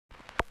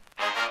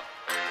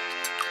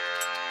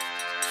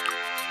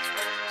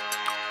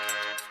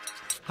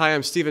Hi,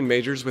 I'm Stephen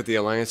Majors with the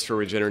Alliance for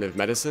Regenerative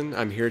Medicine.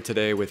 I'm here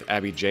today with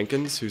Abby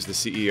Jenkins, who's the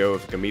CEO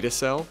of Gamida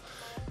Cell.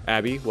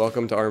 Abby,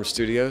 welcome to ARM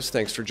Studios.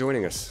 Thanks for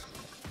joining us.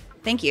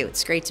 Thank you.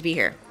 It's great to be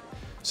here.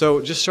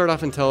 So just start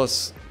off and tell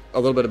us a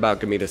little bit about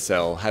Gamida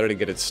Cell. How did it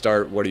get its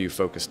start? What are you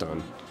focused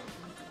on?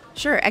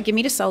 Sure. At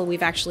Gamida Cell,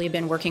 we've actually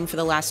been working for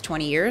the last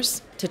 20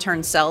 years to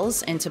turn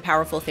cells into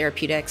powerful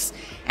therapeutics,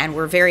 and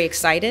we're very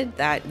excited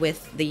that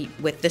with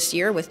this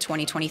year, with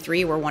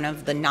 2023, we're one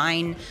of the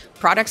 9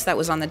 products that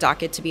was on the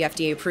docket to be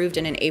FDA approved,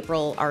 and in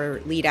April, our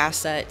lead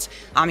asset,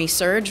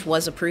 AmiSurge,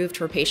 was approved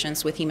for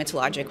patients with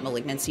hematologic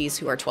malignancies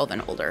who are 12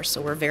 and older.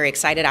 So we're very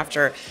excited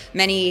after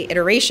many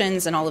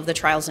iterations and all of the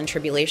trials and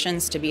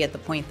tribulations to be at the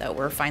point that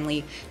we're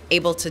finally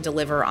able to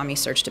deliver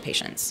AmiSurge to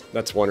patients.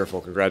 That's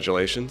wonderful.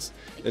 Congratulations.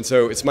 And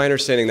so it's my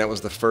understanding that was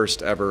the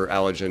first ever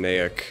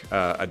allogeneic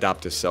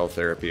adoptive cell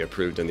therapy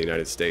approved in the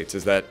United States.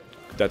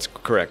 That's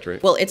correct,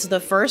 right? Well, it's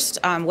the first,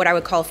 what I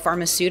would call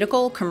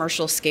pharmaceutical,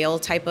 commercial scale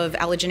type of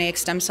allogeneic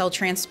stem cell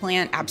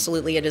transplant.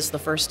 Absolutely, it is the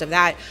first of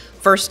that.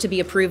 First to be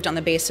approved on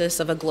the basis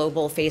of a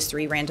global phase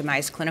 3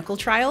 randomized clinical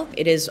trial.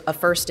 It is a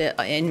first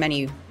in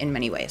many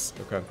ways.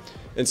 Okay.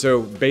 And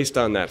so based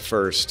on that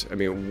first, I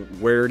mean,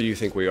 where do you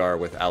think we are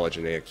with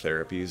allogeneic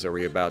therapies? Are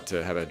we about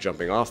to have a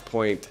jumping off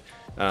point?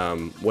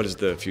 What does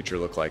the future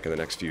look like in the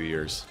next few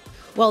years?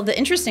 Well, the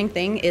interesting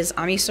thing is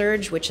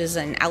AmiSurge, which is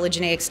an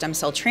allogeneic stem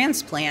cell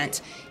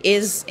transplant,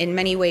 is in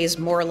many ways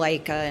more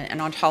like an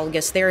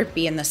autologous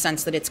therapy in the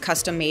sense that it's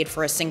custom made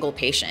for a single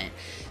patient.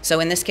 So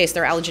in this case,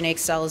 they're allogeneic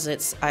cells.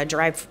 It's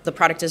the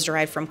product is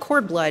derived from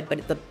cord blood,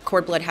 but the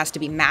cord blood has to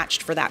be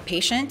matched for that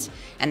patient,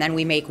 and then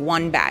we make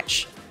one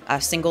batch, a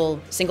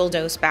single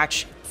dose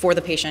batch for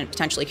the patient,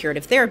 potentially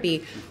curative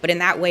therapy. But in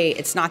that way,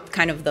 it's not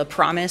kind of the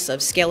promise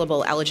of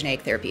scalable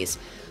allogeneic therapies.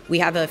 We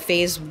have a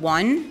phase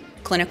 1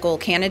 clinical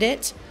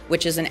candidate,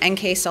 which is an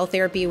NK cell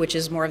therapy, which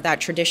is more of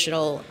that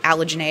traditional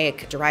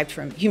allogeneic derived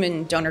from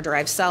human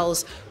donor-derived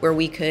cells, where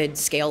we could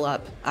scale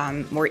up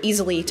more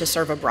easily to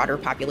serve a broader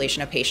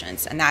population of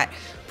patients. And that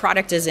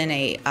product is in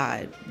a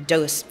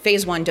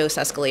phase 1 dose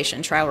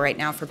escalation trial right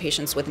now for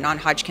patients with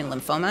non-Hodgkin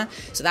lymphoma.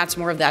 So that's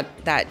more of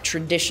that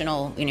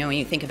traditional, when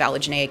you think of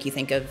allogeneic, you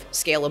think of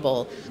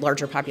scalable,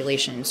 larger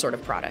population sort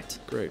of product.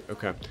 Great,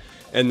 okay.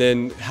 And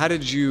then how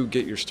did you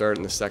get your start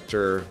in the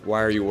sector?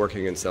 Why are you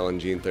working in cell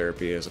and gene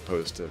therapy as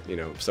opposed to,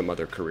 some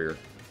other career?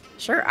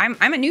 Sure, I'm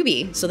a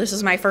newbie, so this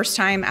is my first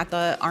time at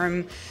the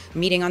ARM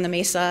meeting on the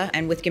Mesa,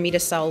 and with Gamida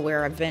Cell,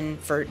 where I've been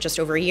for just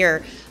over a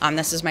year.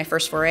 This is my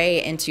first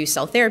foray into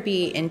cell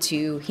therapy,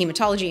 into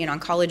hematology and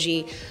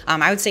oncology.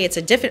 I would say it's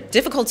a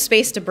difficult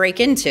space to break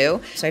into.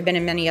 So I've been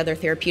in many other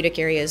therapeutic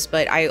areas,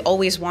 but I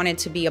always wanted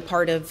to be a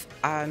part of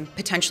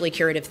potentially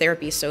curative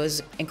therapy. So it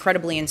was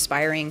incredibly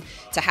inspiring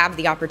to have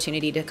the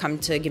opportunity to come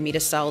to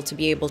Gamida Cell to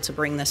be able to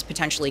bring this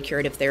potentially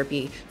curative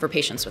therapy for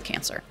patients with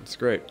cancer. That's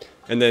great.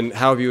 And then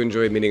how have you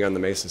enjoyed meeting on the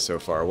Mesa so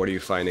far? What are you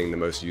finding the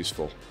most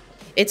useful?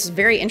 It's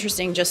very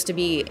interesting just to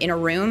be in a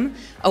room,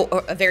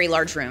 a very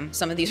large room.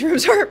 Some of these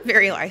rooms are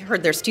I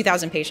heard there's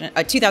 2,000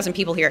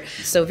 people here,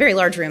 so very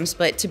large rooms,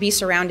 but to be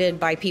surrounded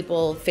by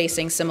people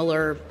facing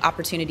similar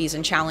opportunities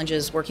and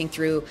challenges, working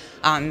through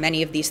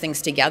many of these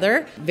things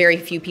together. Very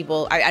few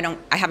people, I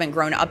haven't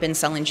grown up in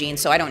cell and gene,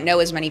 so I don't know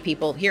as many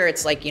people. Here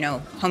it's like,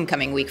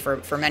 homecoming week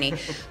for many,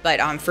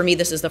 but for me,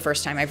 this is the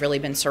first time I've really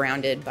been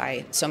surrounded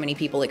by so many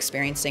people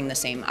experiencing the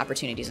same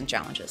opportunities and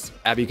challenges.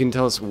 Abby, can you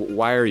tell us,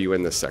 why are you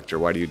in this sector?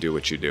 Why do you do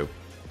what you do?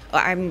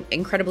 I'm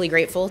incredibly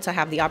grateful to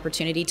have the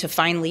opportunity to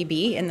finally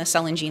be in the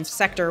cell and gene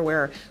sector,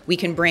 where we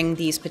can bring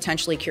these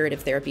potentially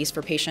curative therapies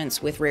for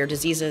patients with rare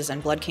diseases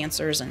and blood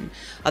cancers and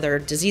other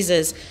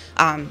diseases.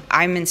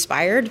 I'm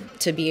inspired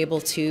to be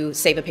able to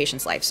save a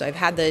patient's life. So I've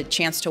had the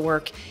chance to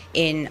work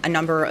in a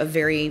number of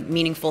very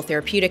meaningful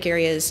therapeutic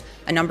areas,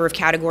 a number of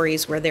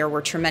categories where there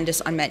were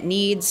tremendous unmet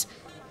needs,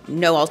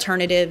 no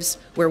alternatives,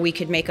 where we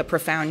could make a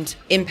profound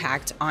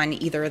impact on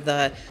either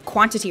the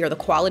quantity or the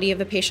quality of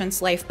a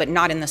patient's life, but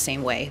not in the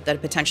same way that a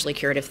potentially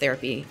curative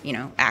therapy,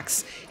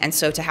 acts. And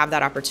so to have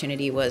that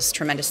opportunity was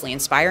tremendously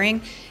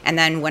inspiring. And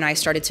then when I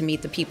started to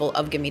meet the people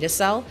of Gamida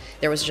Cell,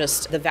 there was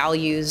just the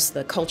values,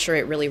 the culture,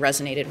 it really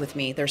resonated with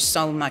me. There's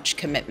so much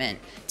commitment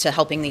to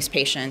helping these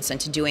patients and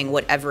to doing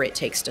whatever it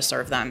takes to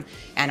serve them.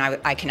 And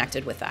I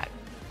connected with that.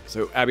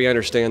 So, Abby, I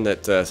understand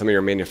that some of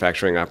your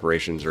manufacturing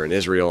operations are in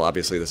Israel.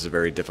 Obviously, this is a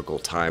very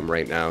difficult time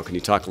right now. Can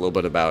you talk a little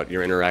bit about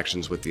your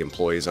interactions with the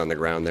employees on the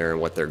ground there and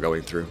what they're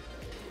going through?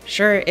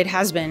 Sure, it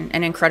has been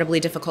an incredibly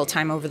difficult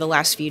time over the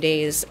last few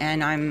days,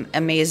 and I'm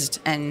amazed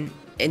and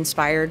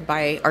inspired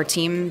by our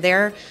team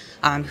there,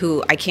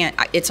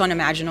 it's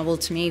unimaginable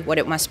to me what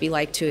it must be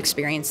like to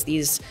experience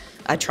these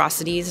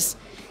atrocities.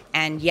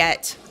 And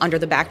yet, under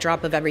the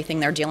backdrop of everything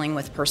they're dealing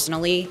with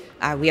personally,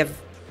 we have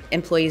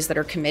employees that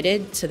are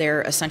committed to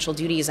their essential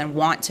duties and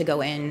want to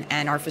go in,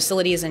 and our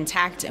facility is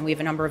intact, and we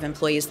have a number of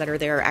employees that are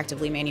there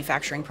actively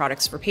manufacturing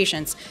products for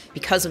patients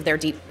because of their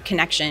deep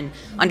connection,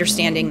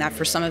 understanding that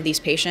for some of these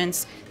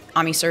patients,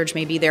 AmiSurge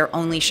may be their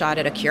only shot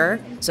at a cure.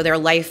 So their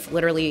life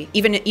literally,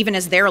 even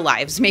as their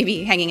lives may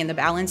be hanging in the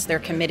balance, they're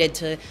committed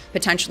to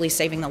potentially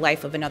saving the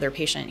life of another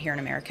patient here in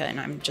America. And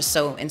I'm just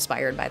so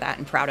inspired by that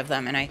and proud of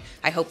them. And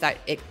I hope that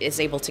it is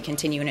able to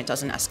continue and it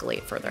doesn't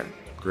escalate further.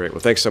 Great.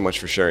 Well, thanks so much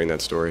for sharing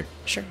that story.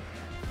 Sure.